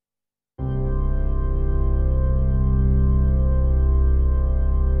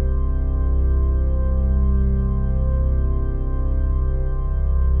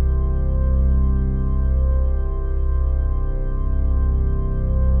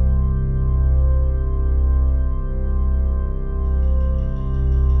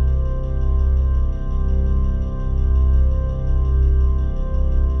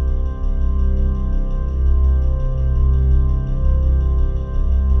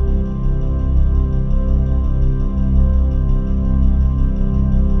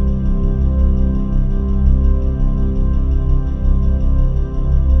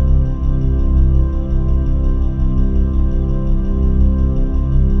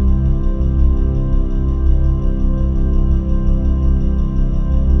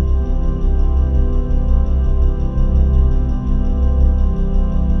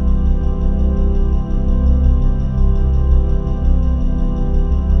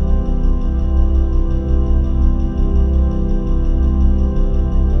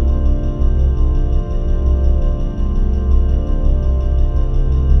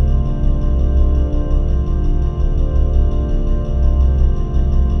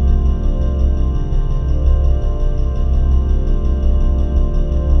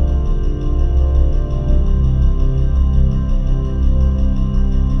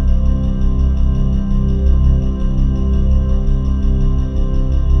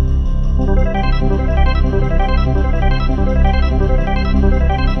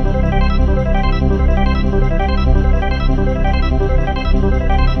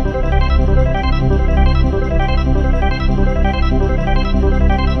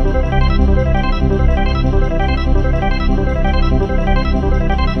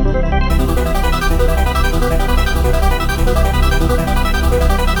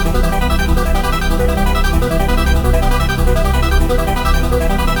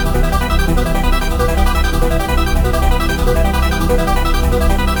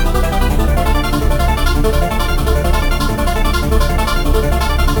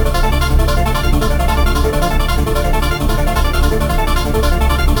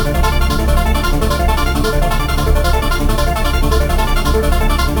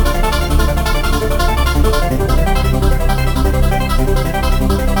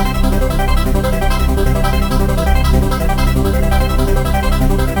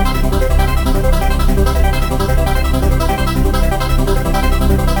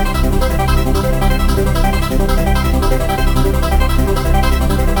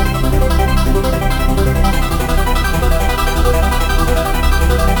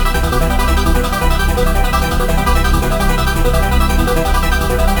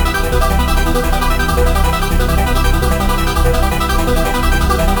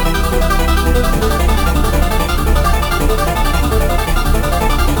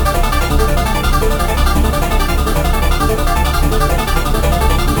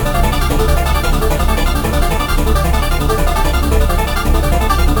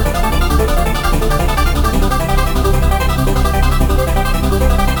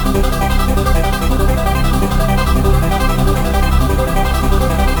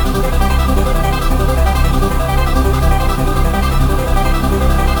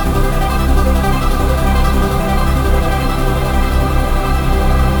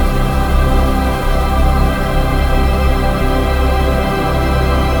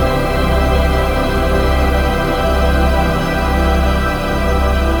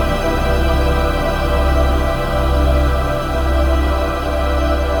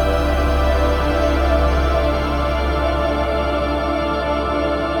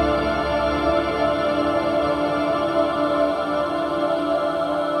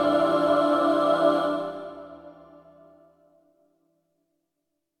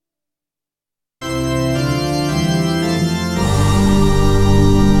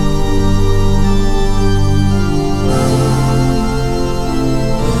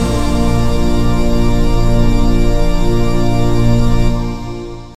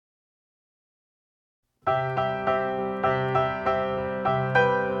It's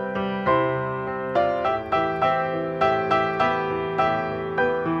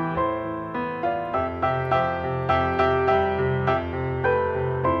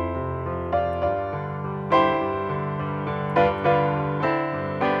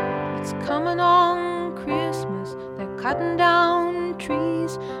coming on Christmas, they're cutting down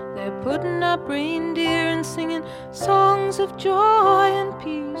trees, they're putting up reindeer and singing songs of joy and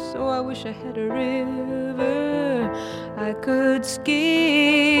peace. Oh, I wish I had a river I could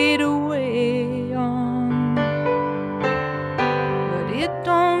skate away on. But it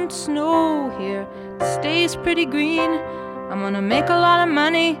don't snow here, it stays pretty green. I'm gonna make a lot of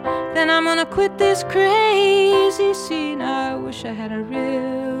money, then I'm gonna quit this crazy scene. I wish I had a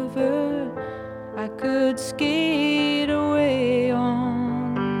river I could skate away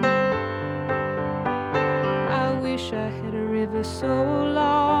on. I wish I had a river so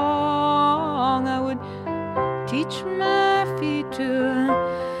long I would teach my feet to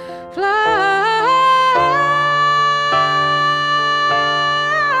fly.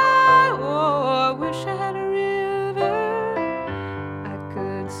 Oh, I wish I had a river I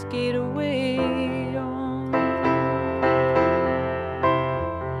could skate away on.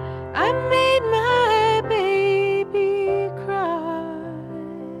 I made my baby cry.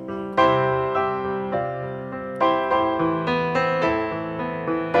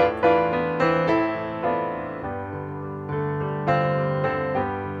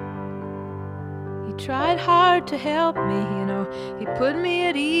 He tried hard to help me, you know, he put me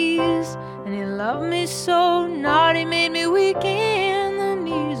at ease, and he loved me so not he made me weak in the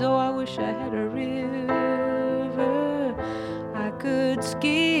knees. Oh, I wish I had a river I could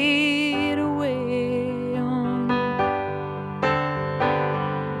skate away on.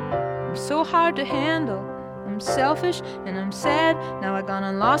 I'm so hard to handle, I'm selfish and I'm sad. Now I gone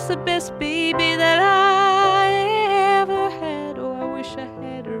and lost the best baby that I ever had. Oh, I wish I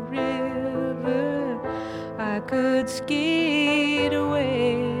had a river I could skate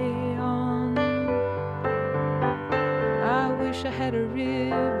away on. I wish I had a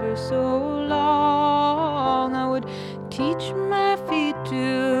river so long I would teach my feet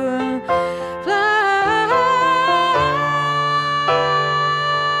to fly.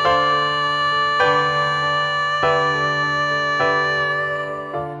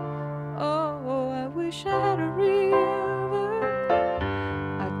 Oh, I wish I had a river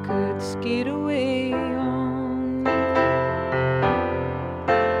I could skate away on.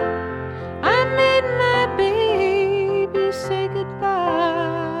 I made my baby say goodbye.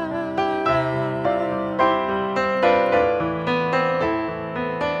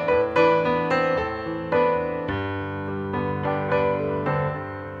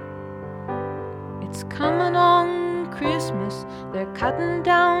 It's coming on Christmas, they're cutting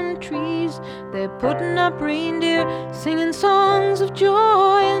down trees, they're putting up reindeer, singing songs of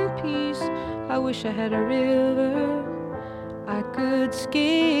joy and peace. I wish I had a river I could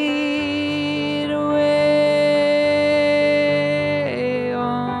skate away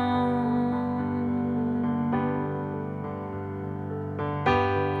on.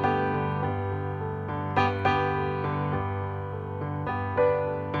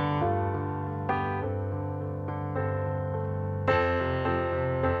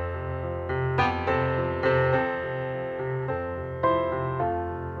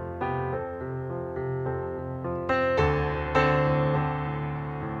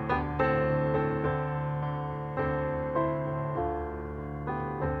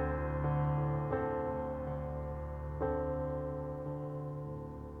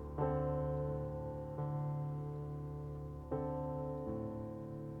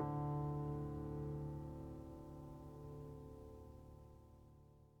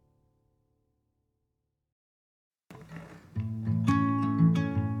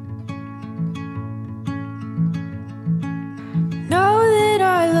 Know that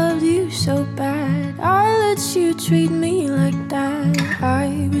I loved you so bad, I let you treat me like that.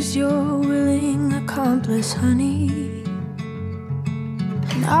 I was your willing accomplice, honey.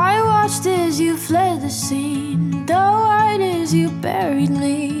 And I watched as you fled the scene, doe-eyed as you buried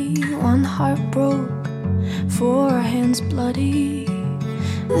me. One heart broke, 4 hands bloody.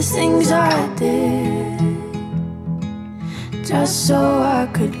 The things I did just so I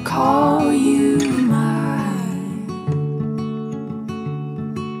could call you mine.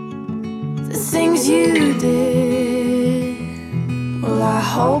 The things you did, well, I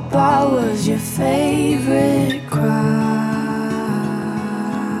hope I was your favorite crime.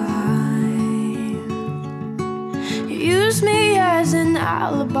 You used me as an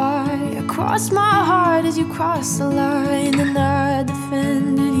alibi, I crossed my heart as you crossed the line, and I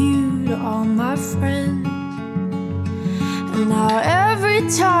defended you to all my friends.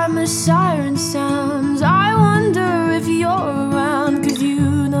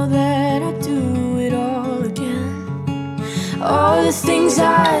 things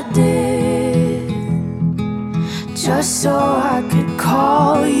I did just so I could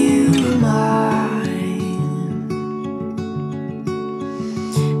call you mine.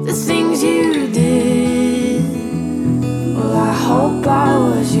 The things you did, well, I hope I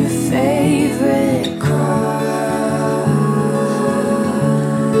was your favorite crime.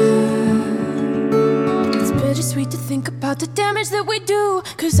 It's bittersweet to think about the damage that we do,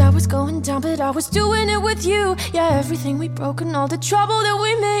 'cause I was going down but I was doing it with you. Yeah, everything we broke and all the trouble that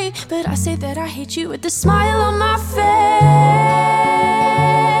we made, but I say that I hate you with the smile on my face.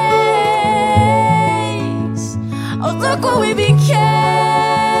 Oh, look what we became.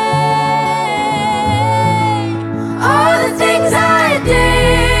 All the things I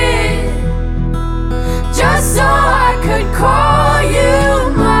did just so I could call you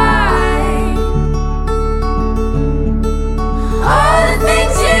mine. All the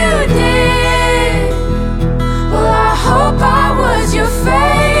things you did, well, I hope I was your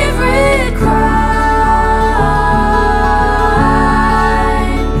favorite crime.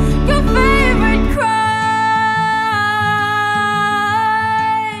 Your favorite crime.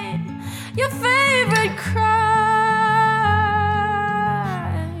 Your favorite crime.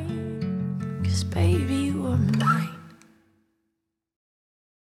 'Cause baby, you were mine.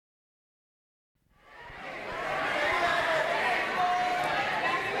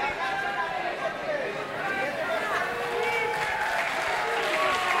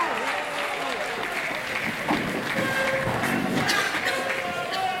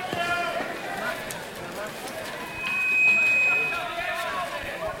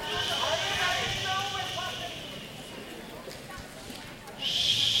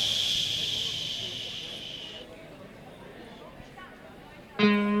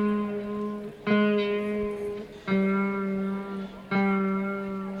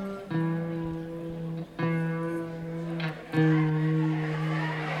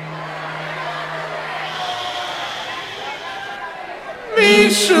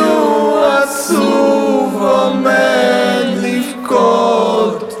 מישהו עצוב עומד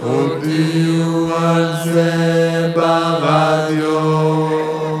לבכות, הודיעו על זה ברדיו.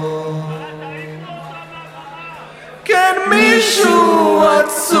 כן, מישהו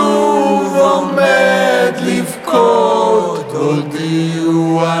עצוב עומד לבכות,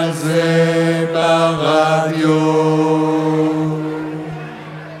 הודיעו על זה ברדיו.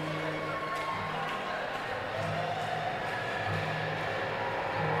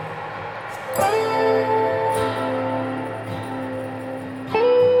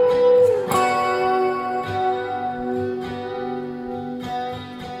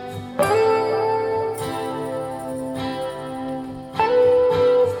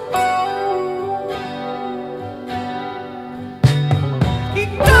 כי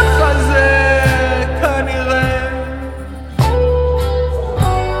ככה זה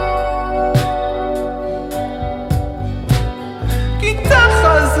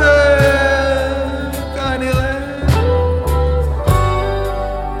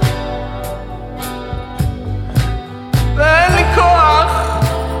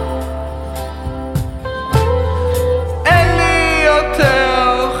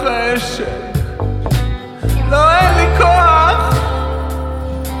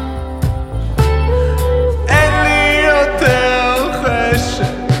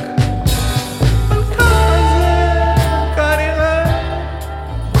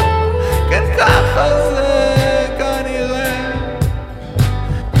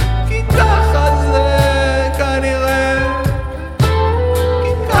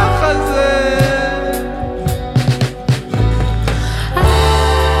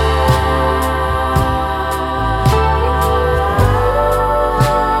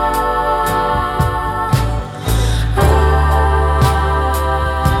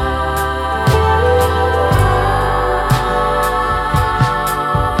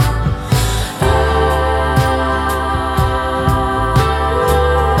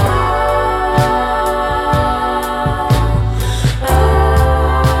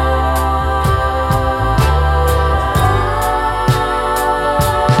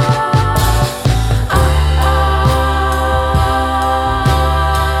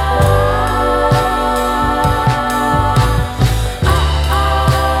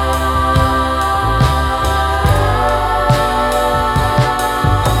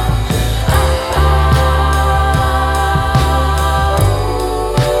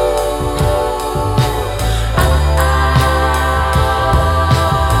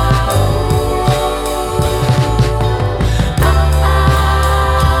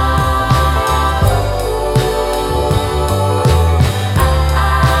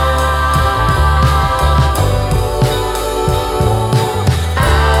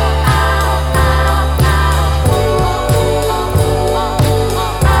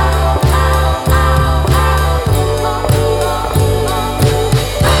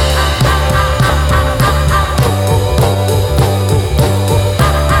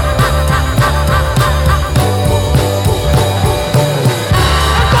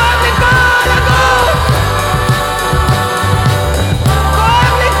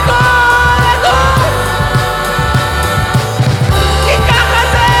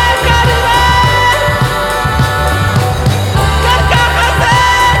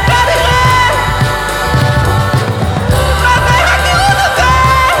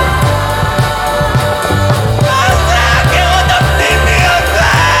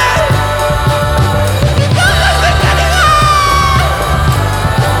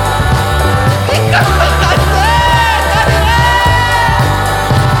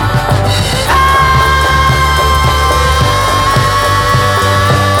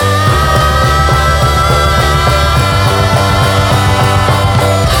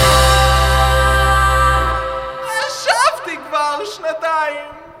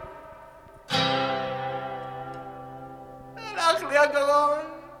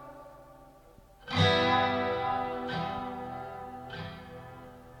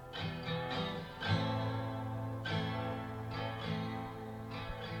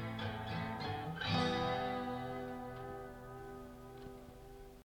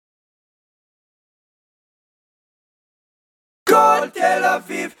כל תל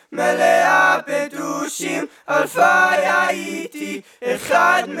אביב מלאה בדושים, הלוואי הייתי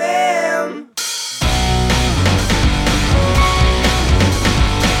אחד מהם.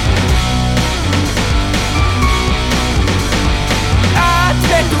 את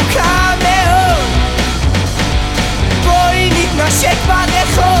מתוקה מאוד, בואי נתנשק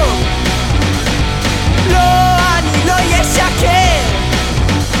ברחוב. לא, אני לא ישקר,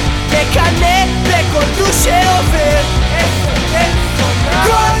 מקנא בכל דו שעובר.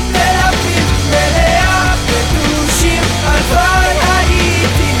 כל תל אביב מלאה בדושים, הלוואי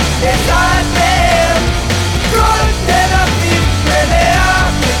הייתי אחד מהם. כל תל אביב מלאה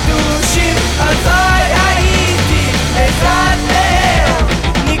בדושים, הלוואי הייתי אחד מהם.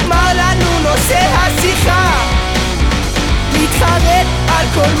 נגמר לנו נושא השיחה, מתחרט על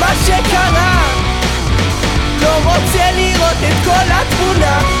כל מה שקרה. לא רוצה לראות את כל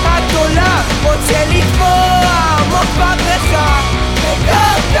התמונה הגדולה, רוצה לטבוע עמוק בבריכה.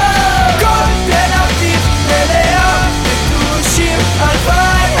 כל תל אביב מלאה בדושים,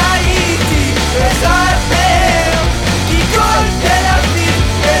 הלוואי הייתי אחד מהם. כי כל תל אביב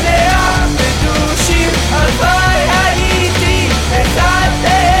מלאה בדושים, הלוואי הייתי אחד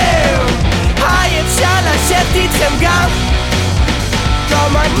מהם. היי, אפשר לשבת איתכם גם?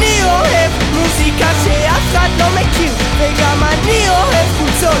 גם אני אוהב מוזיקה שאף אחד לא מכיר, וגם אני אוהב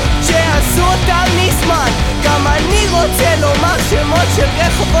חולצות שעשו אותם מזמן. גם אני רוצה לומר שמות של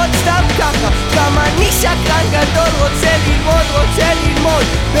רחובות סתם ככה. גם אני שקרן גדול, רוצה ללמוד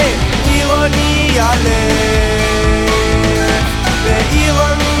בעירוני א',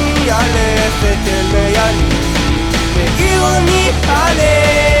 בעירוני א' בתל מיילים, בעירוני א',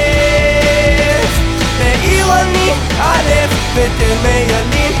 בעירוני א' בתל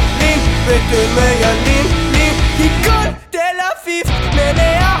מיילים, בתל מיילים. כי כל תל אביב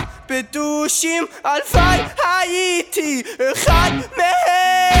מלאה בדושים, הלוואי הייתי אחד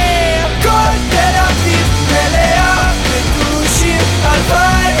מהם. כל תל אביב מלאה בדושים,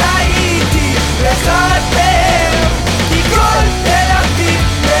 הלוואי הייתי אחד מהם. כי כל תל אביב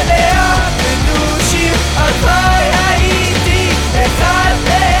מלאה בדושים, הלוואי הייתי אחד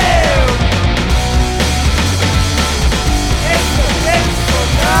מהם.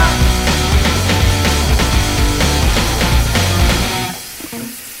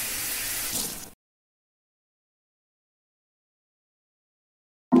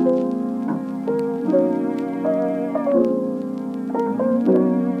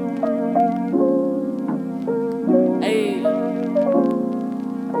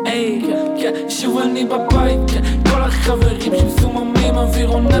 שוב אני בבית, כל החברים שמסוממים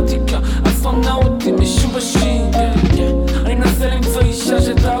אווירונטיקה, אסטרונאוטים משובשים. אני מנסה למצוא אישה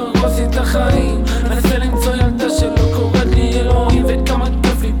שתהרוס את החיים, מנסה למצוא ילדה שלא קוראת לי אלוהים. וכמה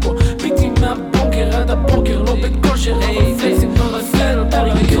כיף לי פה, ביטי מהבונקר עד הבוקר, לא בכושר אבל פלקסים ברסל אותה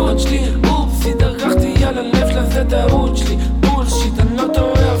רעיון שלי. אופס, התארחתי על הלב שלה, זה טעות שלי. בולשיט, אני לא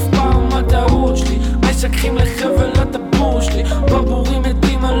טועה אף פעם מה טעות שלי. משכחים לחבל הטבור שלי, ברבורים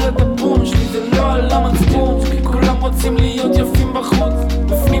מתים על הטבון שלי. זה לא על המצפון שלי, כולם רוצים להיות יפים בחוץ,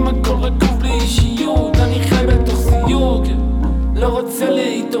 בפנים הכל רקוב בלי אישיות. אני חי בתוך סיוג, לא רוצה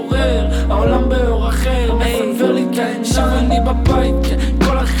להתעורר, העולם באור אחר מסנבר לי כאן. שוב אני בבית,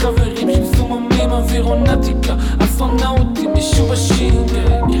 כל החברים שמסוממים אווירונטיקה, אסטרונאוטים משובשים.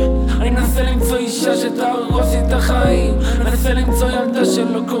 אני מנסה למצוא אישה שתהרוס את החיים, מנסה למצוא ילדה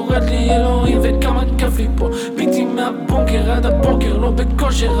שלא קוראת לי אלוהים. וכמה כיף לי פה, ביטי מהבונקר עד הבוקר, לא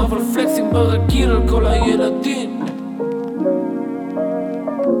בכושר אבל פלקסים ברגיל על כל הילדים.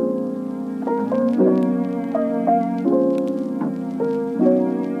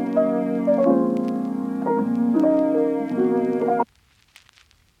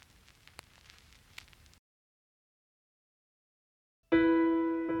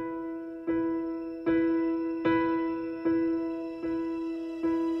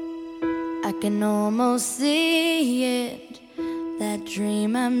 I can almost see it, that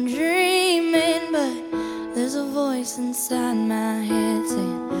dream I'm dreaming, but there's a voice inside my head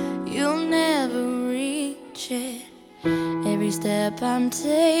saying you'll never reach it. Every step I'm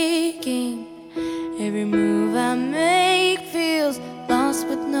taking, every move I make feels lost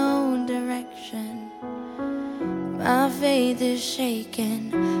with no direction. My faith is shaken,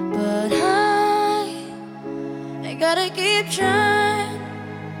 but I gotta keep trying.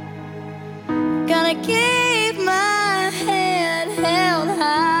 Gotta keep my head held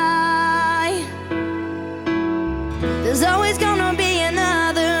high. There's always gonna be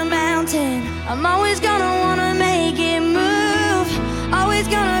another mountain. I'm always gonna wanna make it move. Always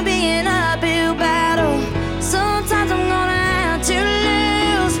gonna be an uphill battle. Sometimes I'm gonna have to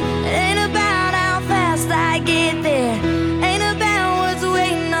lose. It ain't about how fast I get there, ain't about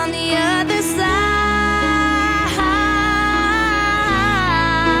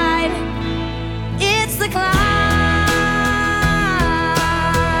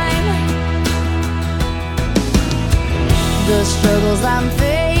the struggles I'm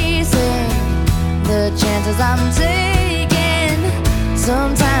facing, the chances I'm taking,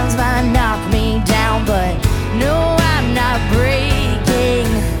 sometimes might knock me down, but no, I'm not breaking.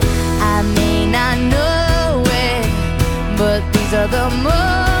 I may not know it, but these are the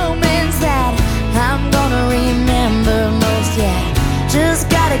moments that I'm gonna remember most. Yeah, just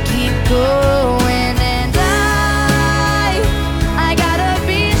gotta keep going, and I gotta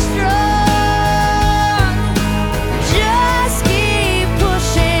be strong. Just keep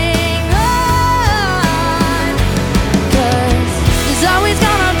pushing on, 'cause there's always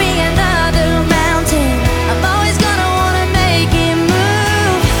gonna be another mountain. I'm always gonna wanna make it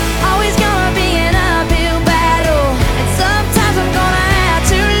move. Always gonna be an uphill battle, and sometimes I'm gonna have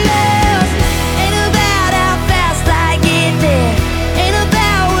to lose. Ain't about how fast I get there, ain't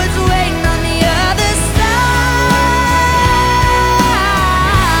about what's waiting on the other side.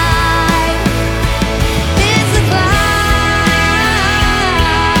 It's the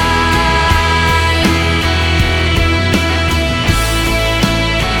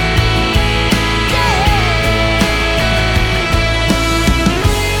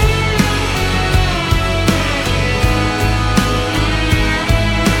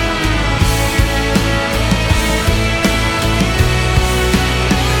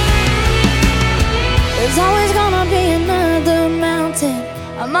There's always gonna be another mountain.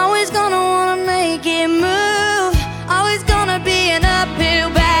 I'm always gonna wanna make it move. Always gonna be an uphill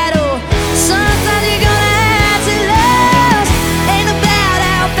battle. Sometimes you're gonna have to lose. Ain't about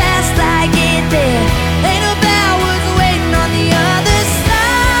how fast I get there, ain't about what's waiting on the other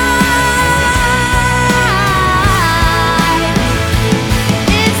side.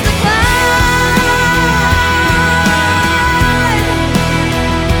 It's the climb.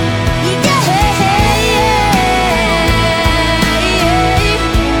 Yeah.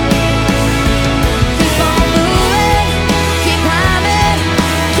 Keep on moving, keep climbing,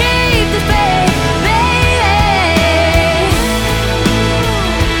 keep the faith, baby.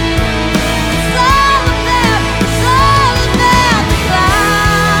 It's all about the climb.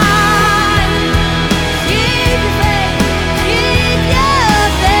 Keep your faith, keep your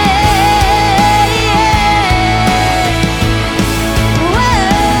faith. Whoa.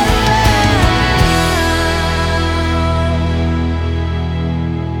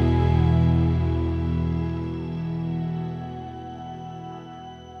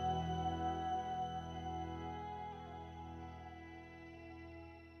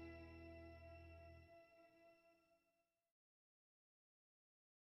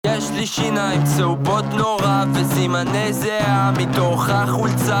 יש לי שיניים צהובות נורא וסימני זהה מתוך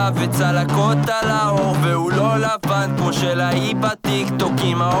החולצה וצלקות על האור, והוא לא לבן כמו של ההיא בטיקטוק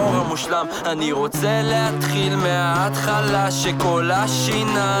עם האור המושלם. אני רוצה להתחיל מההתחלה, שכל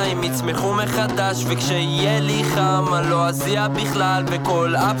השיניים יצמחו מחדש, וכשיהיה לי חם אני לא אזיע בכלל,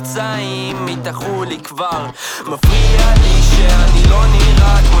 וכל הפצעים יתאחו לי כבר. מפריע לי שאני לא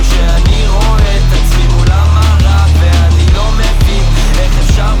נראה כמו שאני רואה את עצמי מול המראה, ואני לא מבין איך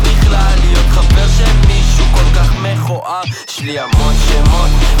אפשר בכלל להיות חבר של מישהו כל כך מכוער. יש לי המון שמות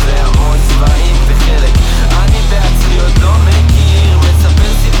והמון צבעים וחלק אני בעצמי עוד לא מכיר,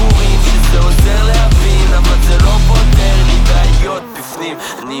 מספר סיפורים שזה עוזר להבין, אבל זה לא פותר לי בעיות בפנים.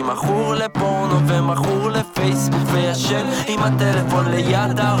 אני מכור לפורנו ומכור לפייסבוק וישן עם הטלפון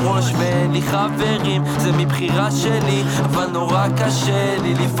ליד הראש, ואין לי חברים, זה מבחירה שלי, אבל נורא קשה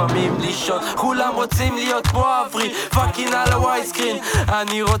לי לפעמים לישון. כולם רוצים להיות כמו אברי, פאקינג על הווייסקרין.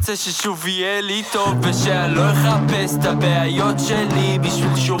 אני רוצה ששוב יהיה לי טוב, ושאני לא אחפש את הבעיות שלי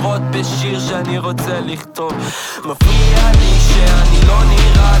בשביל שורות בשיר שאני רוצה לכתוב. מפריע לי שאני לא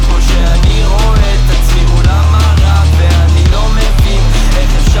נראה כמו שאני רואה את עצמי מול המראה, ואני לא מבין איך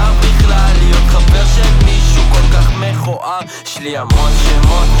אפשר בכלל להיות חבר של מישהו כל כך מכוער. יש לי המון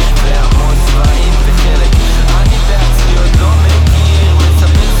שמות והמון צבעים וחלק אני בעצמי עוד לא מכיר,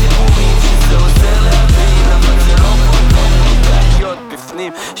 מספר סיפורים שזה עוזר להבין, אבל זה לא פותר לי בעיות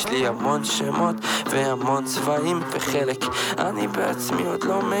בפנים. יש לי המון שמות והמון צבעים וחלק אני בעצמי עוד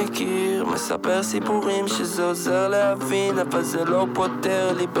לא מכיר, מספר סיפורים שזה עוזר להבין, אבל זה לא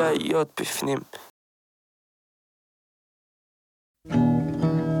פותר לי בעיות בפנים.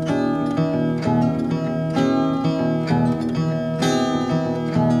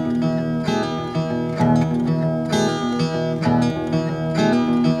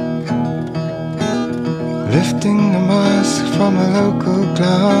 Lifting the mask from a local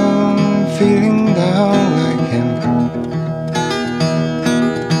clown, feeling down like him,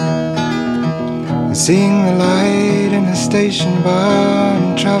 and seeing the light in a station bar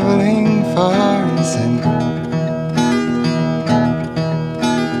and traveling far and sin,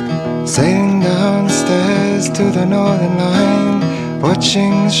 sailing downstairs stairs to the northern line,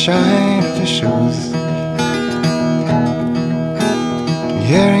 watching the shine of the shoes,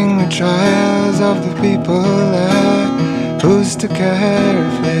 hearing the trials of the people there. Who's to care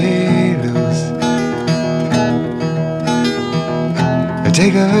if they lose?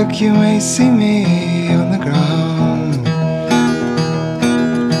 Take a look, you may see me on the ground,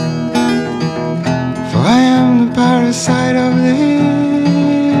 for I am the parasite of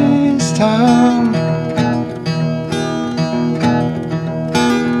this town.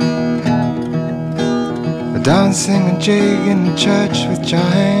 Dancing a jig in the church with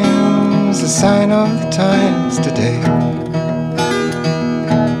chimes, a sign of the times today.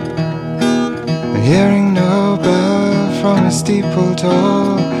 And hearing no bell from a steeple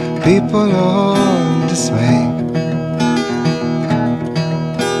tall, people all in dismay,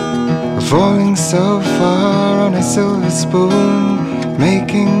 falling so far on a silver spoon,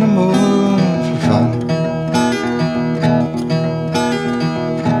 making the moon for fun.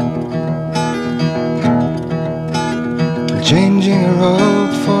 Changing a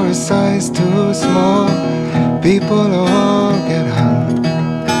robe for a size too small, people all get hung.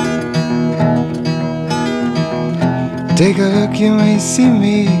 Take a look, you may see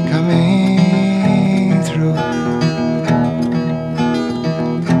me coming through,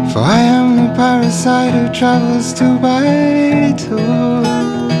 for I am the parasite who travels 2 by 2.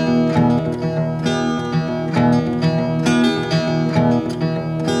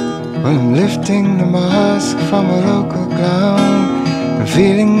 When I'm lifting the mask from a local clown and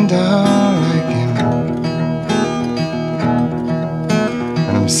feeling down like him,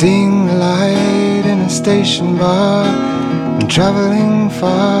 and I'm seeing the light in a station bar and traveling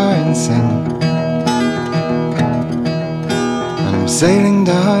far in sin, and I'm sailing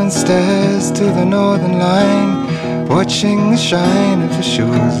downstairs to the northern line, watching the shine of the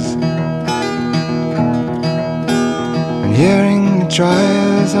shoes, and hearing the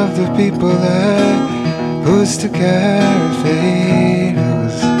trials of the people there. Who's to care if they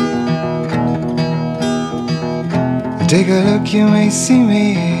lose? Take a look, you may see me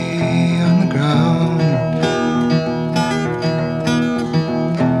on the ground,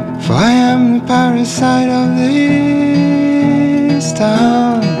 for I am the parasite of this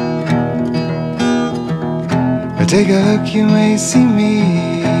town. Take a look, you may see me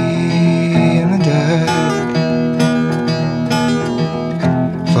in the dirt,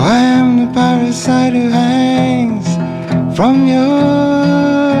 for I am the parasite who hangs from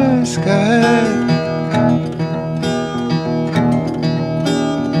your skirt.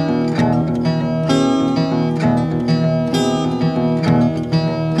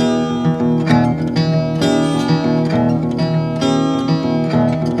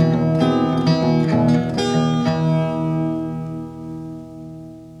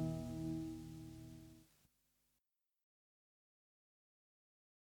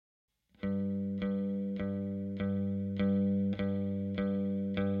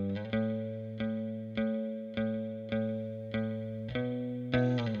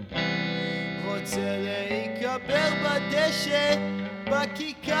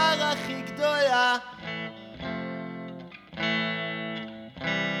 בכיכר הכי גדולה,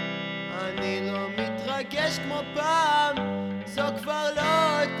 אני לא מתרגש כמו פעם, זו כבר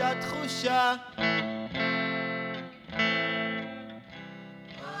לא אותה תחושה.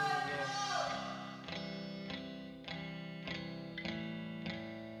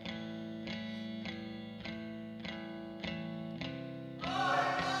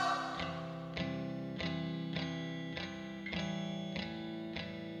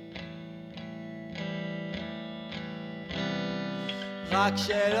 רק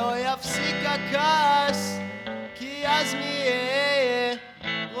שלא יפסיק הכעס, כי אז מי יהיה?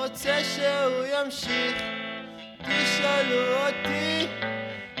 רוצה שהוא ימשיך. תשאלו אותי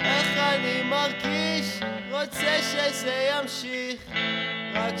איך אני מרגיש, רוצה שזה ימשיך,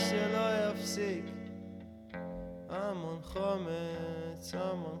 רק שלא יפסיק. המון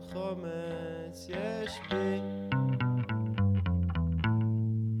חומץ יש בי.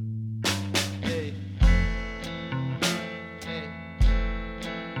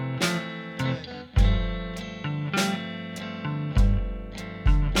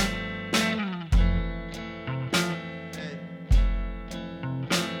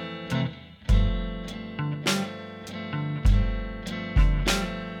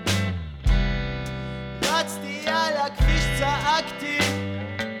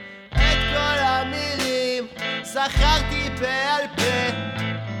 זכרתי בעל פה,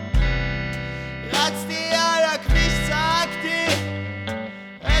 רצתי על הכביש, צעקתי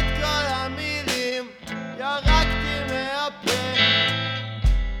את כל המילים, ירקתי מהפה.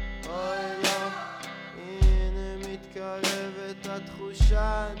 אוי לא,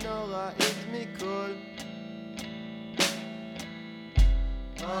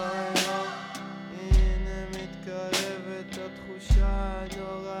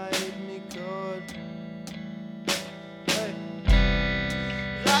 הנוראית מכל.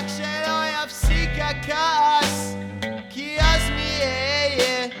 רק שלא יפסיק הכעס, כי אז מי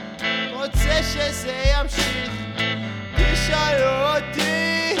אהיה? רוצה שזה ימשיך. תשאלו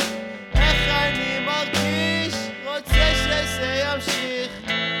אותי איך אני מרגיש, רוצה שזה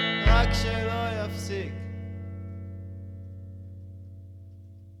ימשיך, רק שלא יפסיק.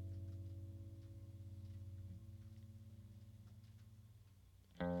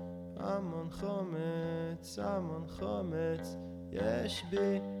 המון חומץ, המון חומץ יש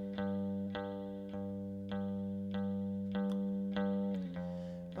בי,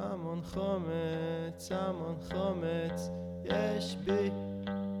 המון חומץ, המון חומץ יש בי,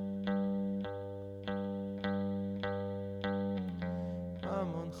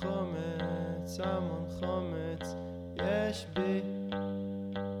 המון חומץ, המון חומץ יש בי,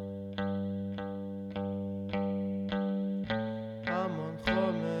 המון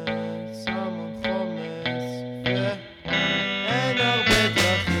חומץ, המון חומץ, ואין הרבה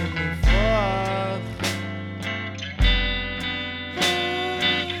דרכים לפרוח.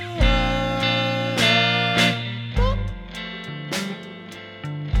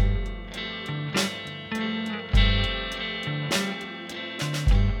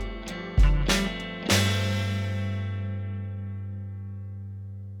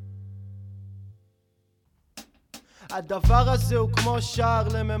 הדבר הזה הוא כמו שער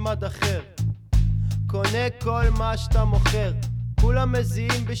לממד אחר, קונה כל מה שאתה מוכר, כולם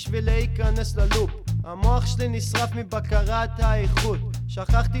מזיעים בשביל להיכנס ללופ, המוח שלי נשרף מבקרת האיכות,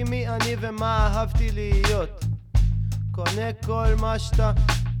 שכחתי מי אני ומה אהבתי להיות, קונה כל מה שאתה,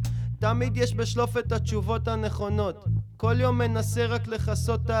 תמיד יש בשלוף את התשובות הנכונות, כל יום מנסה רק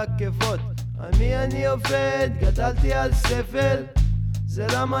לחסות את העקבות, אני עובד, גדלתי על סבל, זה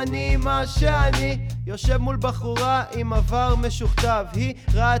למה אני מה שאני, יושב מול בחורה עם עבר משוכתב, היא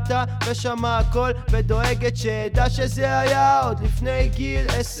ראתה ושמעה הכל ודואגת שידע שזה היה עוד לפני גיל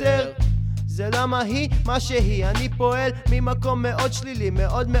 10, זה למה היא מה שהיא, אני פועל ממקום מאוד שלילי,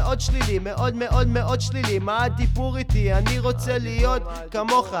 מאוד מאוד שלילי, מאוד מאוד מאוד שלילי, מה הדיבור איתי, אני רוצה להיות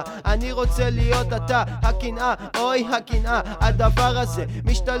כמוך, אני רוצה להיות אתה, הקנאה, אוי הקנאה, הדבר הזה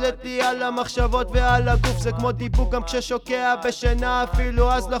משתלט לי על המחשבות ועל הגוף, זה כמו דיבור גם כששוקע בשינה,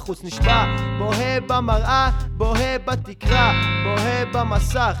 אפילו אז לחוץ, נשבע, בוהה במראה, בוהה בתקרה, בוהה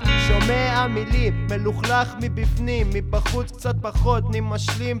במסך, שומע מילים, מלוכלך מבפנים, מבחוץ קצת פחות,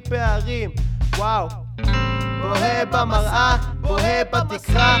 נמשלים פערים, וואו, בוהה במראה, בוהה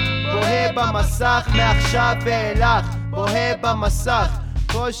בתקרה, בוהה במסך, מעכשיו ואילך, בוהה במסך,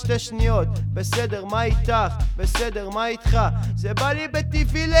 כל 2 שניות, בסדר מה איתך, בסדר מה איתך, זה בא לי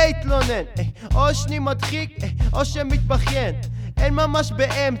בטבעי להתלונן, או שאני מדחיק, או שמתבכיין, אין ממש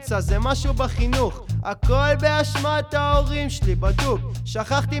באמצע, זה משהו בחינוך, הכל באשמת ההורים שלי, בדוק,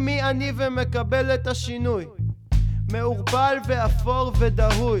 שכחתי מי אני ומקבל את השינוי, מעורבל ואפור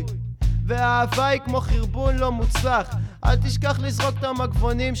ודהוי, והאהבה היא כמו חרבון לא מוצלח, אל תשכח לזרוק את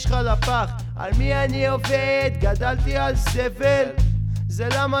המגבונים שלך לפח, על מי אני עובד, גדלתי על סבל, זה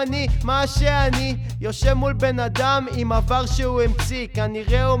למה אני מה שאני, יושב מול בן אדם עם עבר שהוא המציא,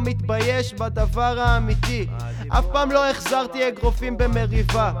 כנראה הוא מתבייש בדבר האמיתי, אף פעם לא החזרתי אגרופים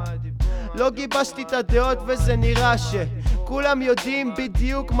במריבה, לא גיבשתי את הדעות וזה נראה שכולם יודעים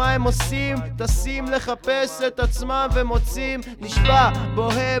בדיוק מה הם עושים, טסים לחפש את עצמם ומוצאים, נשבע,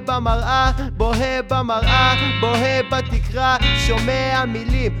 בוהה במראה, בוהה במראה, בוהה בתקרה, שומע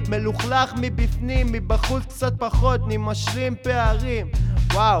מילים, מלוכלך מבפנים, מבחוץ קצת פחות, נמשלים פערים,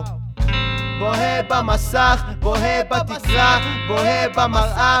 וואו, בוהה במסך, בוהה בתקרה, בוהה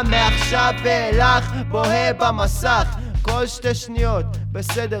במראה, מעכשיו ואילך, בוהה במסך, כל 2 שניות,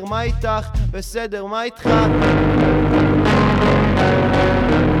 בסדר מה איתך, בסדר מה איתך,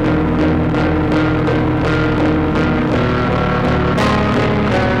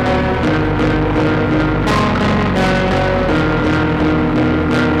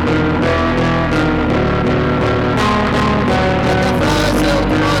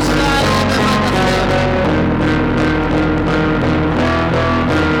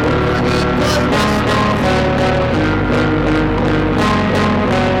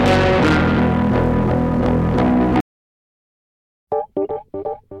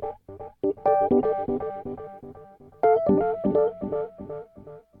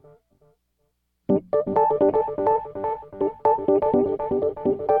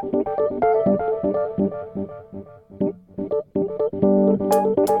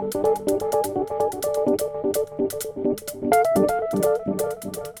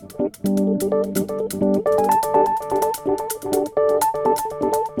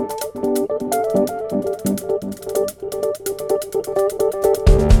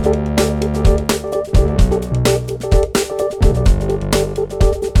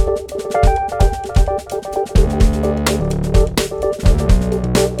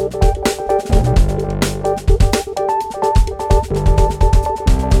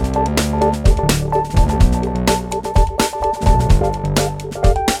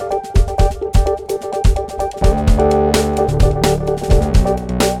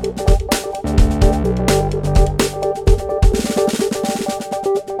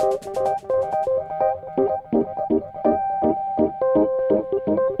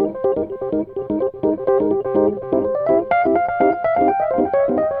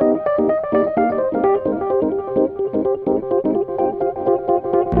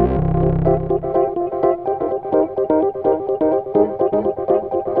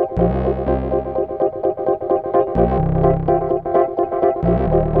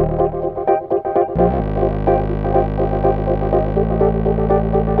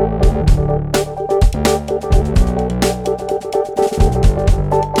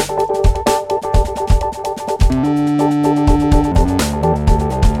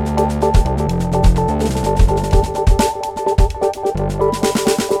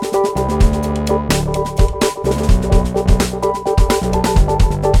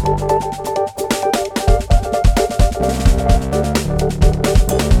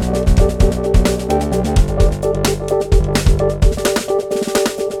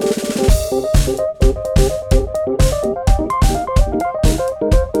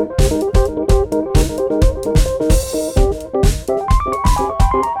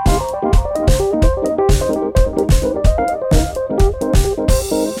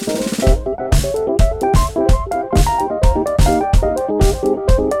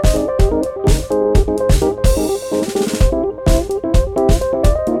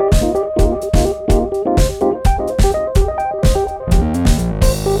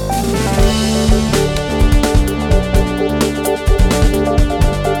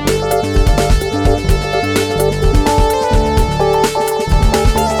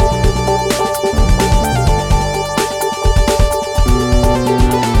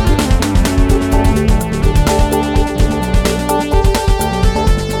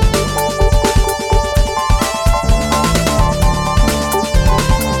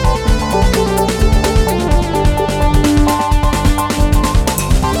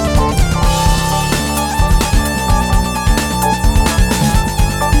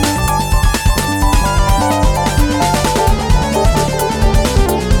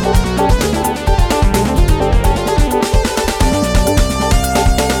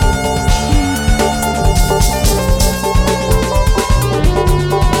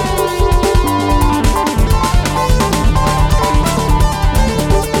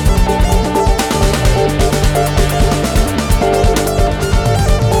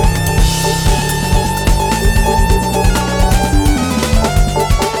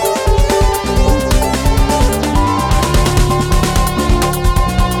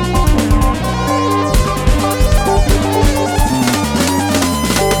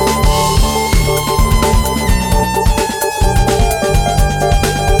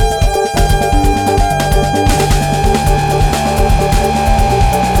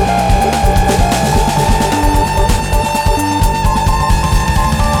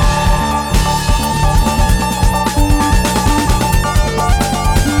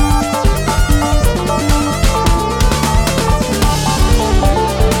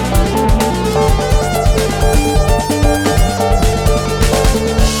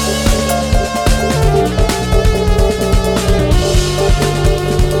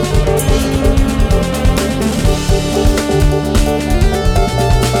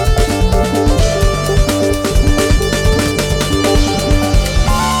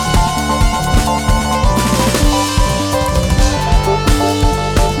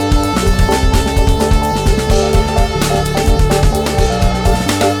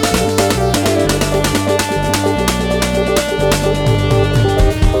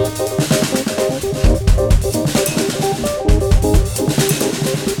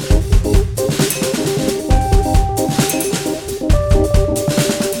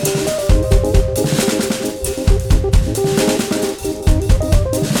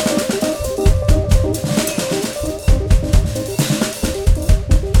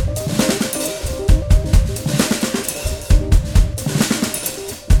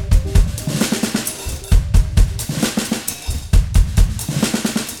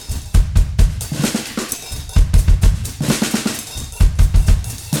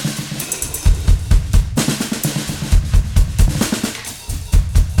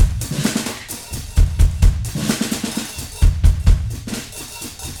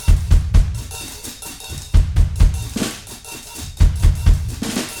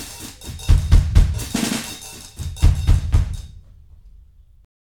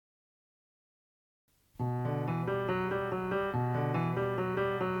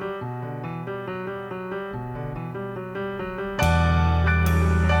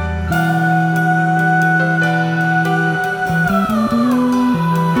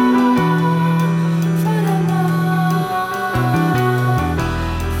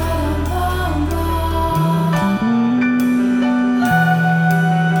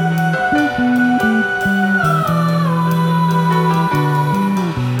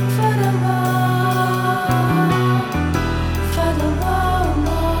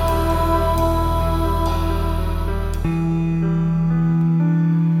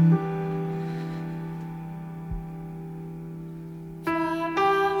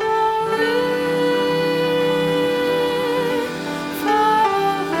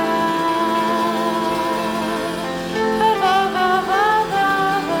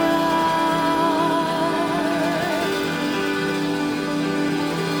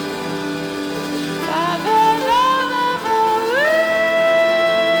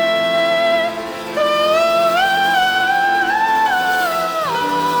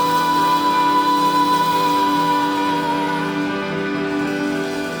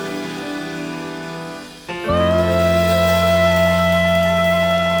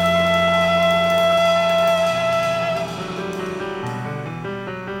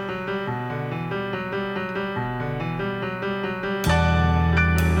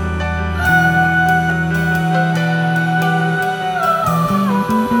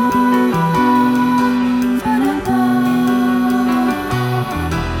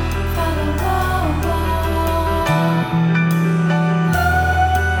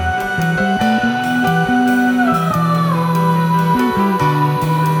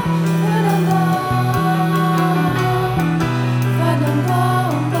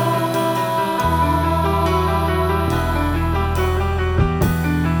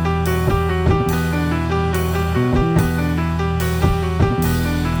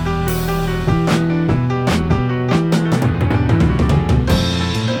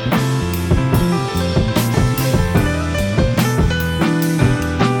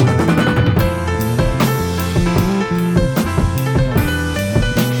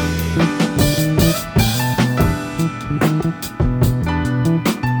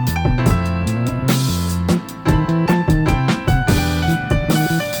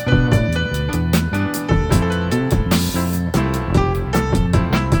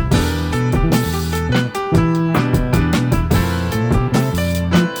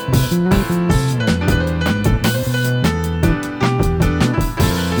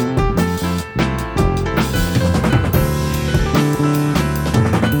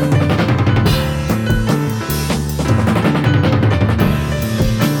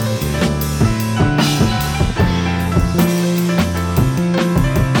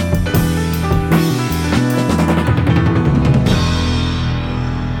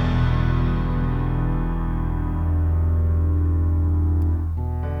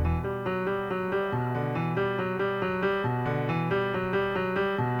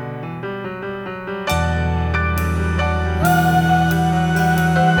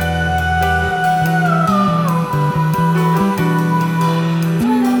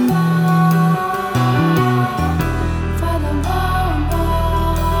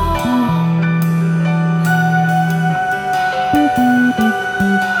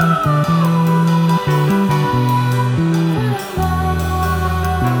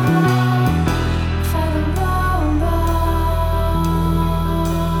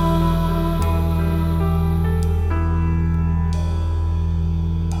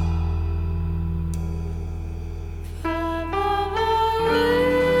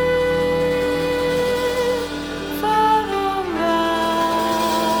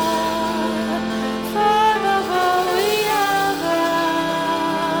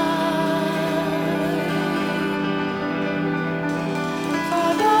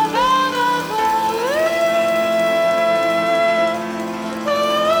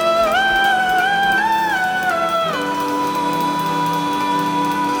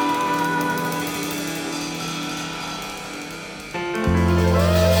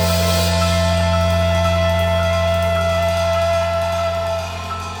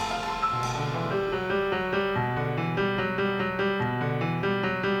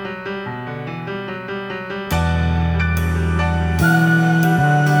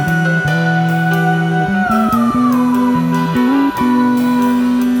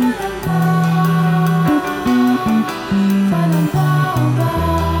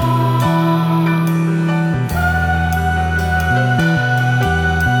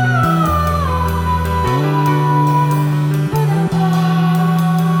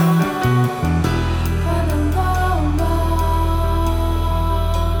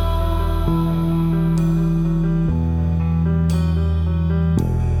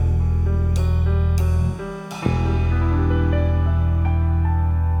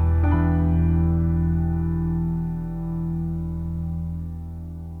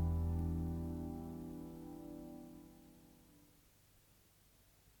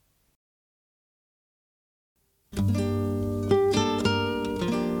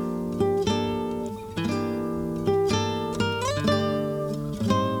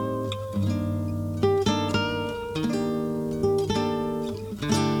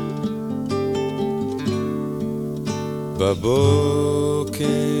 בבוקר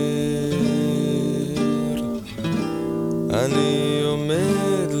אני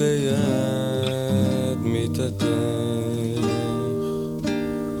עומד ליד מיטתך,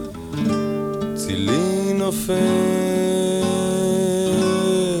 צילי נופל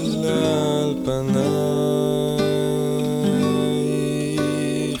על פנייך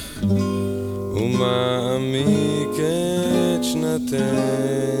ומעמיק את שנתך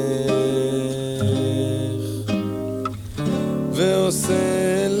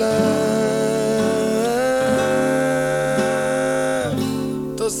ועושה לך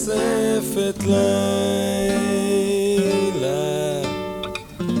תוספת לילה,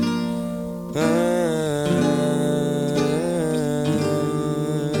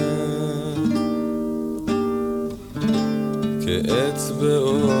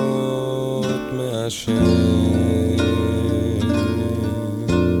 כאצבעות מעשן,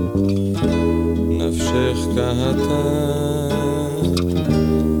 נפשך כהתה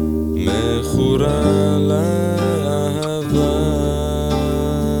מכורה לאהבה,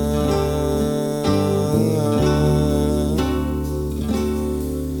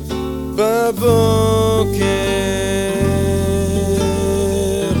 בבוקר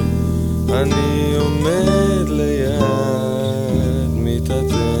אני עומד ליד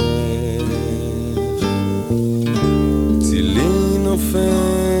מיטתך, צילי נופל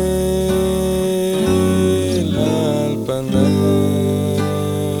על פנייך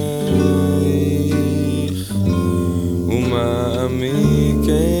ומעמיק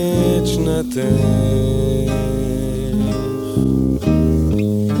את שנתך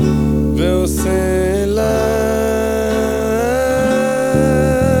ועושה לך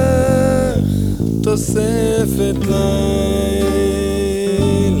תוספת לילה,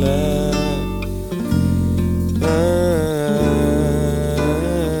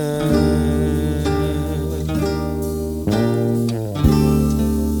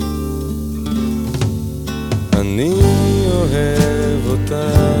 אני אוהב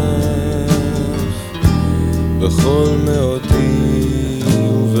אותך בכל מאודי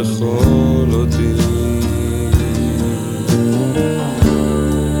ובכל אותי,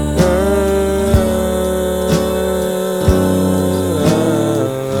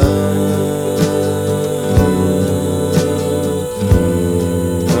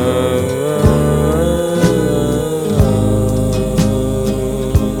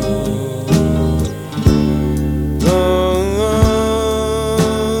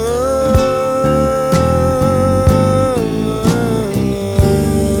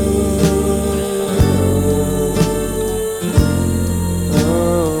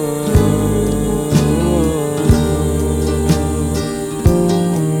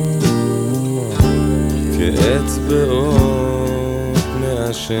 כאצבעות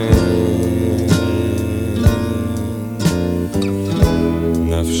מעשן,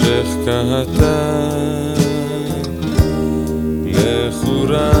 נפשך כהתה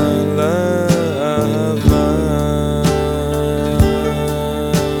מכורה לאהבה,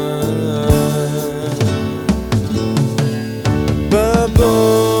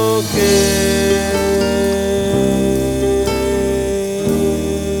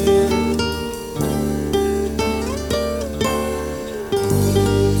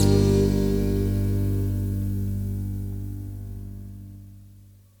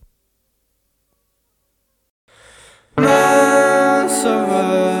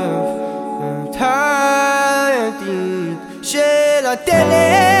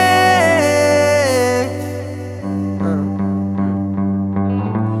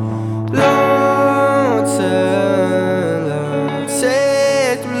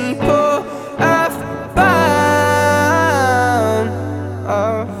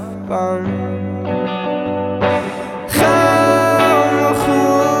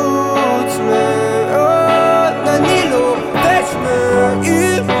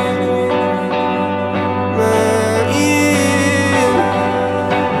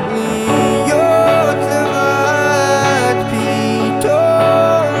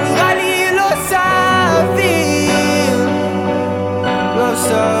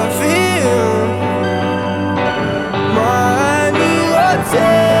 So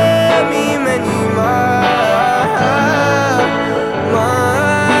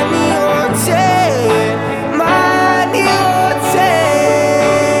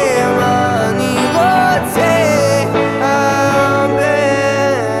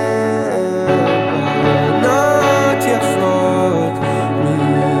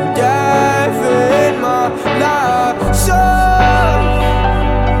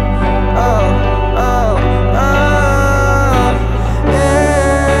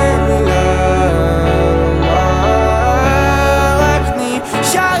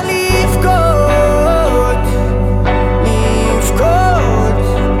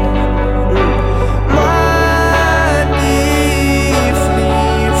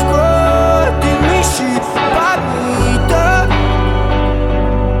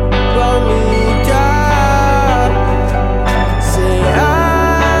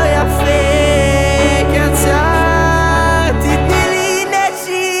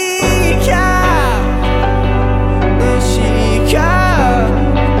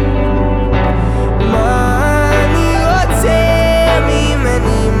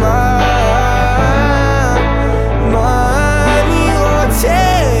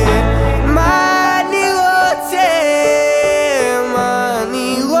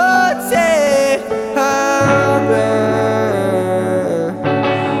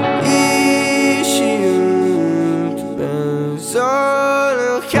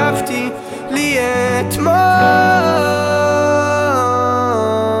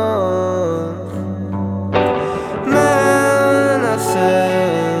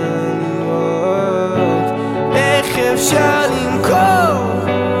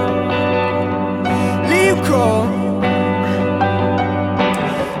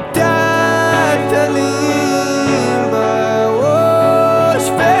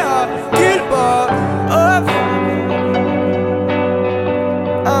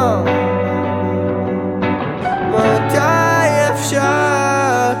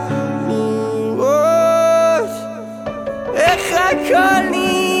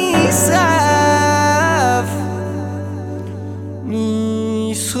נשרף,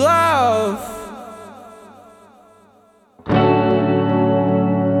 נשרף